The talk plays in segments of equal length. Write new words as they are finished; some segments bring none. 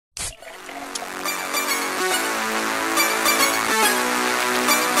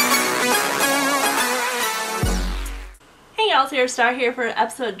Chelsea, Star here for an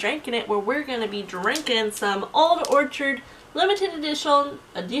episode of Drankin It, where we're going to be drinking some Old Orchard limited edition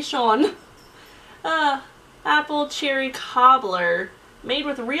apple cherry cobbler made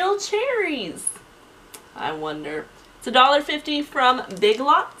with real cherries. I wonder. It's $1.50 from Big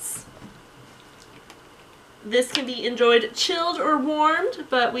Lots. This can be enjoyed chilled or warmed,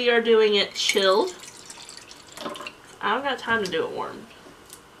 but we are doing it chilled. I don't got time to do it warm.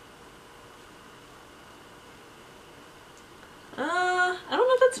 I don't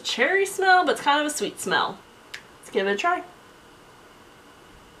know if that's a cherry smell, but it's kind of a sweet smell. Let's give it a try.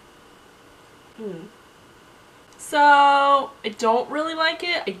 So, I don't really like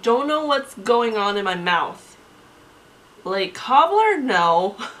it. I don't know what's going on in my mouth. Like, cobbler?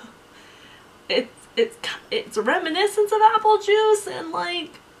 No. It's a reminiscence of apple juice and,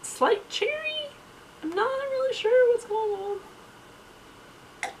 like, slight cherry. I'm not really sure what's going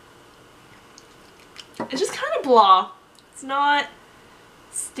on. It's just kind of blah. It's not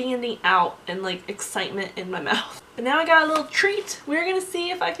standing out and like excitement in my mouth. But now I got a little treat. We're gonna see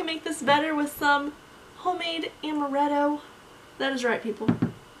if I can make this better with some homemade amaretto. That is right, people.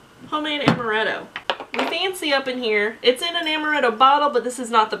 Homemade amaretto. We fancy up in here. It's in an amaretto bottle, but this is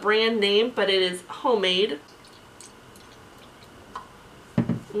not the brand name, but it is homemade.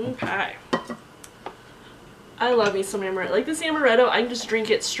 Okay. I love me some amaretto. Like this amaretto, I can just drink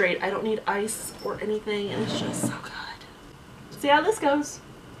it straight. I don't need ice or anything, and it's just so good. See how this goes.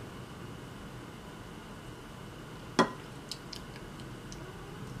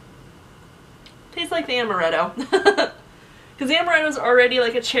 Tastes like the amaretto. Because the amaretto is already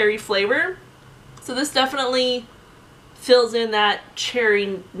like a cherry flavor. So this definitely fills in that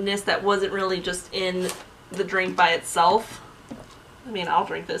cherryness that wasn't really just in the drink by itself. I mean, I'll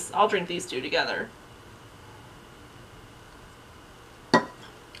drink this. I'll drink these two together.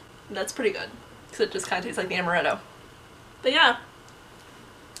 That's pretty good. Because it just kind of tastes like the amaretto. But yeah,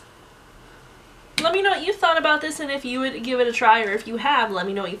 let me know what you thought about this and if you would give it a try, or if you have, let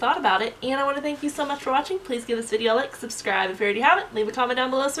me know what you thought about it. And I want to thank you so much for watching. Please give this video a like, subscribe if you already haven't, leave a comment down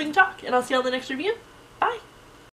below so we can talk, and I'll see you on the next review. Bye!